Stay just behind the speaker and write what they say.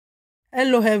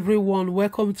Hello everyone,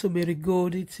 welcome to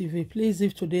Marigold TV. Please,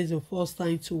 if today is your first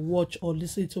time to watch or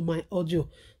listen to my audio,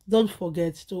 don't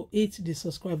forget to hit the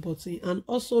subscribe button and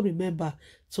also remember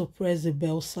to press the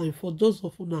bell sign for those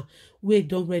of you who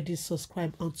don't already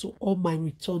subscribe, and to all my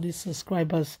returning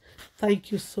subscribers.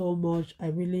 Thank you so much. I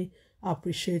really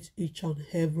appreciate each and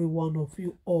every one of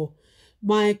you all.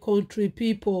 My country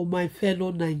people, my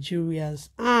fellow Nigerians,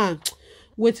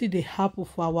 wetin dey happen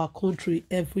for our country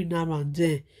every now and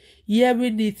then.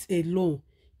 Hearing it alone,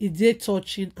 e dey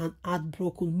touching and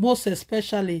heartbroken, most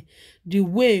especially the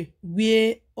way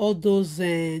where all those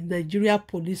Nigeria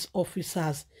police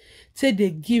officers say they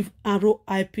give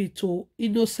RIP to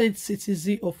innocent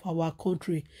citizens of our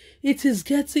country. It is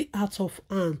getting out of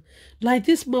hand. Like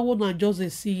this man wey just dey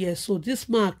see here, so this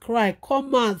man cry,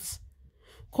 come out,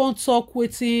 come talk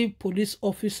wetin police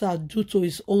officer do to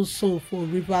his own son for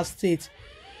Rivers State.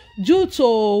 Due to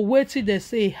wetin dem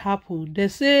say happen, dem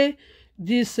say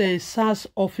dis SARS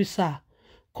officer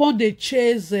come dey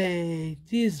chase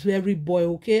dis very boy,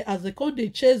 okay? As dem come dey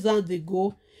chase am dey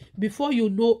go, before you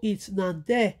know it, na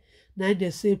there na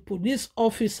dem say police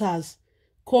officers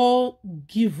come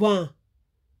give am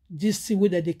dis thing wey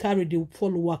dem dey carry dey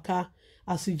follow waka.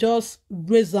 As he just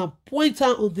raise am, point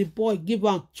am on the boy, give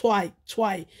am twice.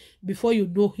 Before you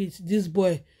know it, this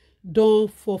boy don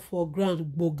fall for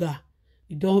ground gboga.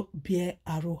 He don bear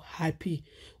RIP.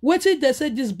 Wetin dem say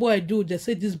this boy do? Dem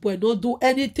say this boy no do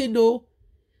anything, no.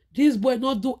 This boy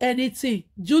no do anything.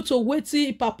 Due to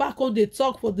wetin papa come dey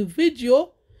talk for the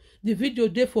video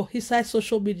dey for inside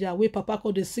social media, wey papa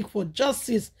come dey seek for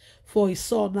justice for his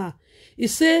son now. He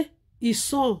say his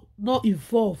son not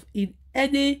involved in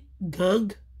any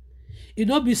gang. E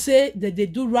no be say that they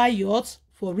do riot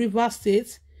for Rivers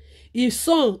State. His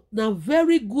son na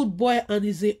very good boy and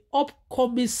is a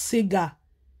upcoming singer,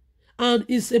 and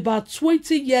is about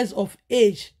 20 years of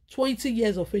age. 20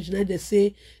 years of age. Now they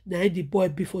say na the boy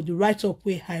before the write-up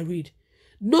wey I read.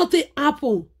 Nothing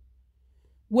happen.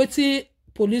 Wetin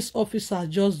police officer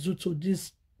just do to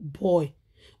this boy.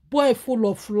 Boy full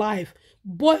of life.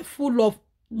 Boy full of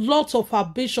lots of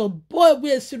ambition. Boy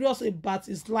wey is serious about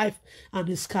his life and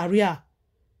his career.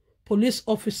 Police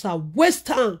officer waste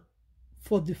time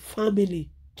for the family.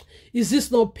 Is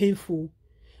this not painful?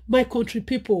 My country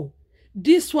people,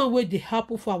 this one wey dey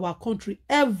happen for our country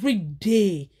every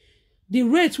day. The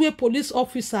rate where police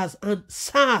officers and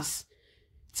SARS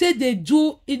say they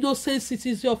do innocent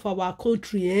citizens of our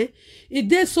country, it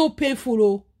dey so painful.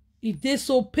 Oh, it dey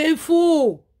so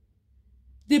painful.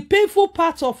 The painful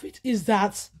part of it is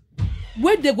that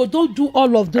when they go don't do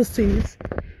all of those things,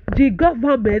 the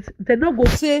government, they not go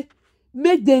say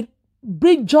make them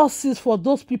bring justice for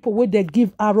those people where they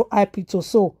give RIP to.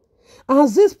 So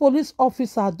as this police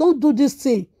officer don't do this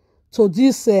thing to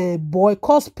this boy,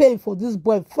 cause pain for this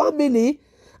boy family,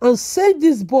 and send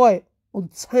this boy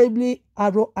untimely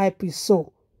RIP,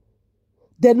 so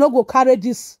they no go carry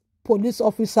this police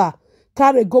officer,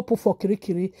 carry go put for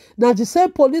kirikiri. Now the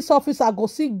same police officer go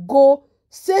see go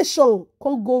station,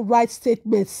 come go write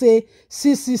statement, say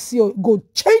CCC go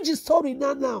change the story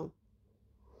now.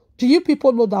 Do you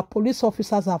people know that police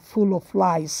officers are full of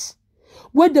lies?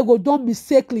 When they go don't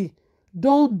mistakenly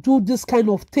don't do this kind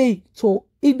of thing to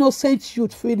innocent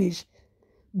youth finish,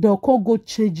 they'll come go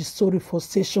change the story for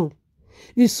station.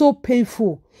 It's so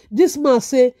painful. This man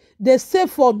say they stay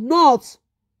for north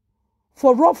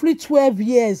for roughly 12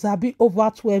 years. I be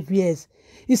over 12 years.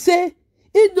 He say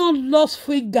he no lost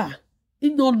finger. He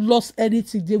no lost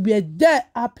anything. They were there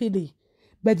happily.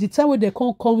 But the time when they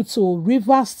come to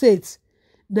Rivers State,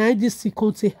 now this thing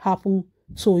happen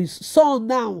to his son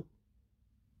now.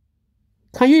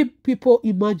 Can you people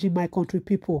imagine, my country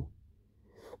people?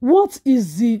 What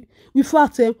is the, in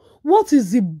fact, what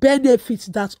is the benefit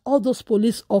that all those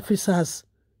police officers,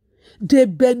 they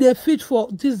benefit for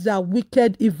this their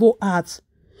wicked, evil acts?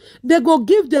 They go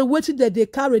give them wetin that they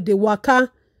carry, the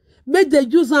waka, make them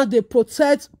use and they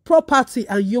protect property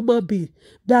and human being.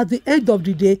 But at the end of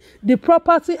the day, the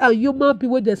property and human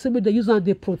being wey they say make they use and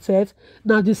they protect,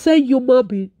 now the same human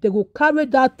being, they go carry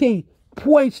that thing,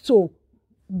 point to,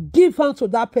 give hand to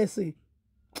that person.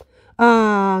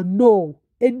 No.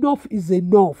 Enough is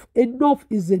enough. Enough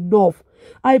is enough.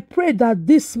 I pray that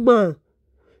this man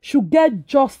should get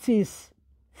justice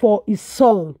for his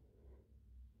son.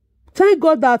 Thank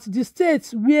God that the state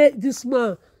where this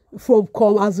man from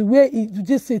come, as the way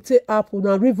this city happen,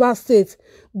 and Rivers State,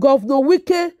 Governor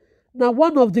Wike, now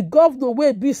one of the governor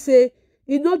where be say,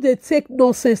 you know, they take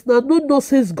nonsense. Now no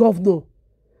nonsense governor.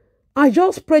 I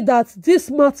just pray that this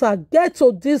matter get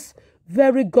to this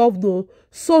very governor,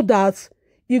 so that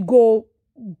he go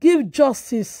give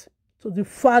justice to the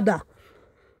father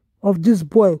of this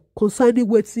boy concerning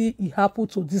wetin e happen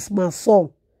to this man's son.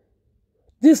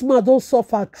 This man don't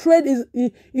suffer, train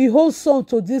his whole son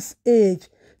to this age.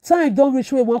 Time don't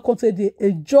reach where one country they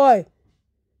enjoy.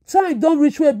 Time don't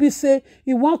reach where be say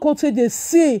in one country they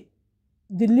see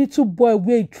the little boy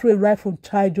where he train right from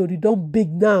childhood. He don't big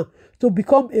now to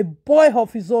become a boy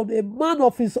of his own, a man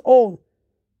of his own.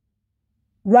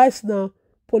 Right now,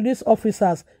 police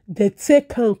officers they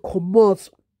take and comot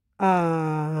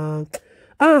the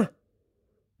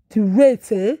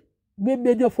rate where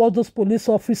many of all those police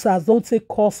officers don't take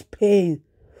cause pain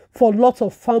for lots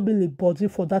of family body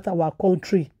for that our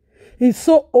country. It's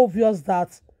so obvious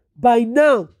that by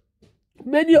now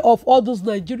many of all those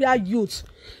Nigeria youths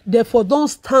therefore don't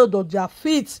stand on their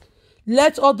feet.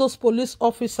 Let all those police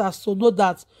officers to know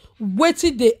that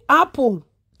wetin dey happen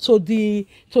to the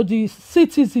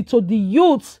citizen, to the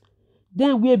youth,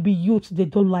 then we be youth, they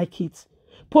don't like it.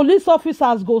 Police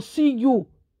officers go see you,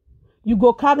 you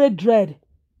go carry dread,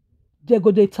 they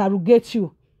go dey interrogate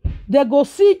you. They go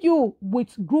see you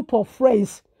with group of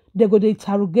friends, they go dey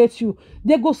interrogate you.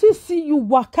 They go see you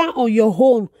waka on your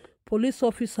own. Police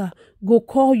officer go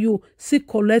call you, see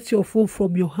collect your phone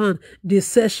from your hand, the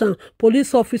session.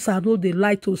 Police officer know they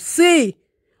like to see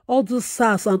all those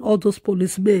SARS and all those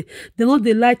policemen. They know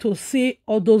they like to see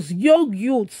all those young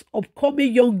youths,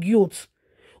 upcoming young youths,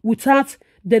 without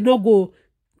they not go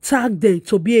tag them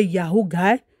to be a Yahoo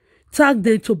guy, tag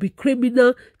them to be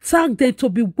criminal, tag them to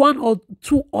be one or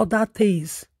two other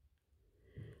things.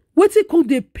 Wetin come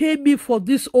they pay me for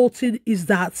this whole thing is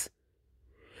that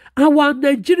our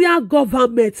Nigerian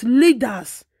government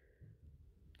leaders,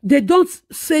 they don't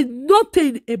say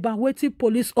nothing about wetin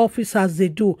police officers they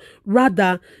do.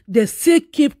 Rather, they still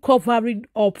keep covering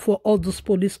up for all those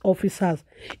police officers.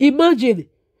 Imagine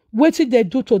wetin they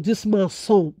do to this man's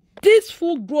son. This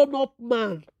full grown-up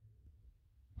man.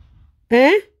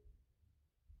 Wetin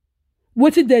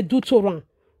they do to him?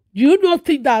 Do you not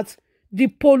think that the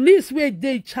police were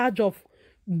they in charge of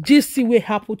this thing will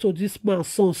happen to this man's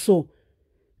son? So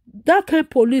that kind of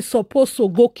police supposed to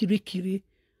go kirikiri.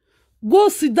 Go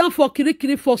sit down for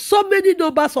kirikiri for so many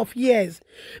numbers of years.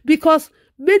 Because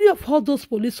many of all those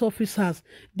police officers,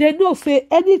 they know say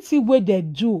anything where they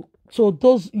do to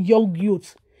those young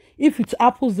youths, if it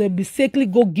happens, they mistakenly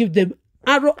go give them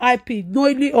RIP,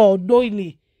 knowingly or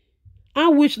unknowingly.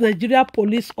 And which Nigeria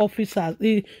police officers,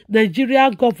 the Nigeria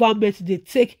government, they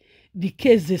take the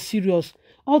case they serious.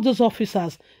 All those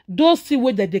officers, those things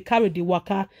where they carry the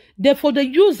worker, therefore they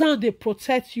use and they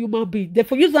protect human beings,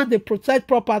 therefore use and they protect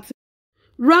property.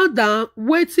 Rather,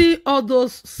 waiting all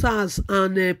those SARS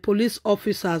and police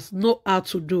officers know how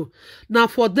to do. Now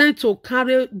for them to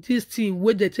carry this thing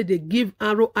where they say they give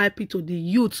RIP to the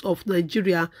youths of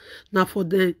Nigeria, now for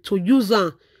them to use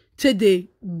them, till they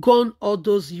gun all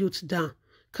those youths down.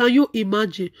 Can you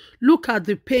imagine? Look at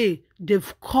the pain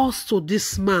they've caused to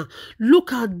this man.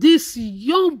 Look at this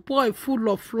young boy full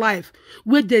of life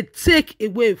where they take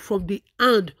away from the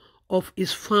hand of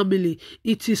his family.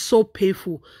 It is so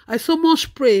painful. I so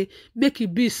much pray, make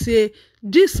it be say,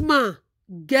 this man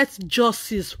gets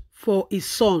justice for his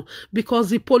son,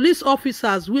 because the police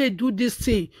officers will do this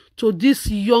thing to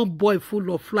this young boy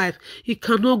full of life. He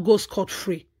cannot go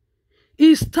scot-free.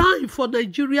 It's time for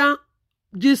Nigerian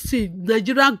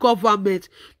government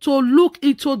to look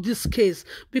into this case,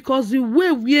 because the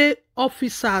way we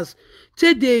officers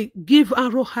say they give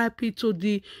RIP to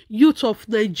the youth of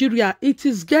Nigeria, it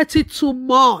is getting too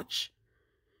much.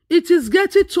 It is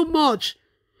getting too much.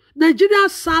 Nigerian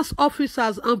SARS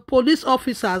officers and police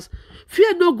officers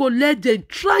fear no go let them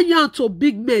try out to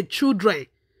big men children.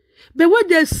 But when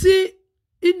they see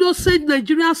innocent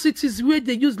Nigerian citizens where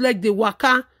they use like the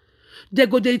waka, they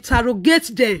go they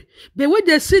interrogate them. But when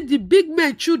they see the big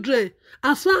men children,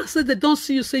 as far as they don't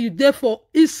see you, say you therefore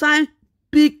inside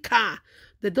big car,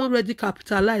 they don't already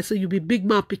capitalize, say you be big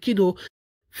man pikin.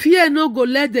 Fear no go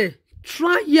let them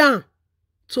try yarn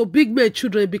to big men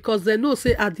children, because they know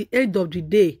say at the end of the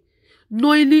day,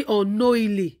 knowingly or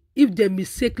unknowingly, if they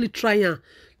mistakenly try yarn,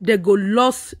 they go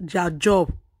lose their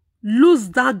job. Lose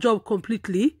that job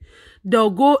completely.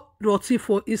 They'll go roti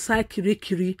for inside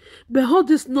kirikiri. But all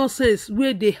this nonsense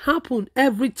where they happen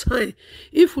every time,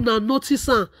 if you not notice,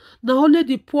 now only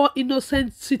the poor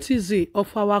innocent citizen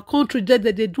of our country that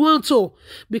they do want to,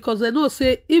 because they know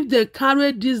say if they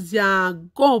carry this their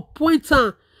gun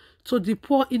pointer to the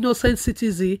poor innocent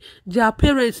citizen, their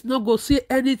parents not go see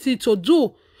anything to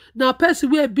do. Now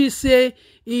person will be say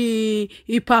he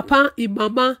papa, he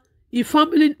mama, if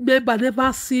family member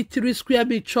never see 3 square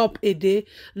meal chop a day,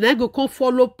 then go come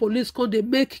follow police, come they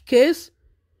make case.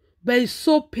 But it's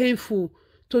so painful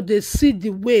to dey see the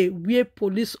way where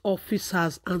police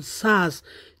officers and SARS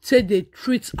say they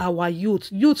treat our youth.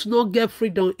 Youth no get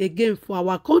freedom again for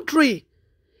our country.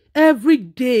 Every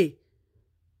day,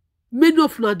 many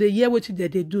of una dey hear wetin dem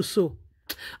dey do so.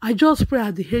 I just pray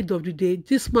at the end of the day,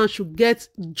 this man should get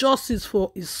justice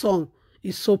for his son.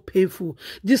 It's so painful.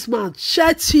 This man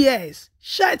shed tears.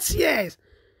 Shed tears.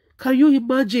 Can you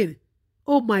imagine?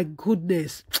 Oh my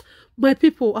goodness. My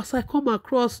people, as I come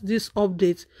across this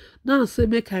update, now say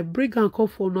make I bring and come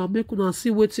for now, make una see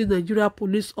wetin Nigeria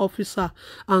police officer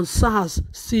and SARS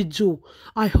still do.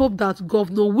 I hope that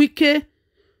Governor Wike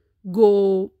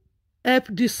go help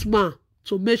this man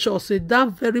to make sure say that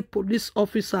very police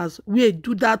officers wey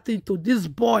do that thing to this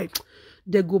boy,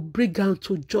 they go bring am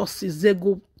to justice. They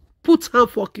go put am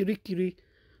for kirikiri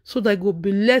so that go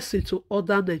be lesson to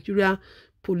other Nigerian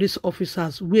police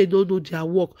officers wey don't know their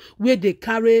work, where they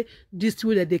carry this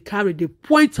way that they carry, they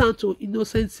point out to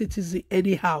innocent citizens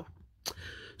anyhow.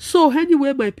 So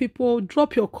anyway, my people,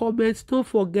 drop your comments. Don't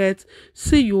forget.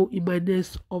 See you in my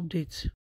next update.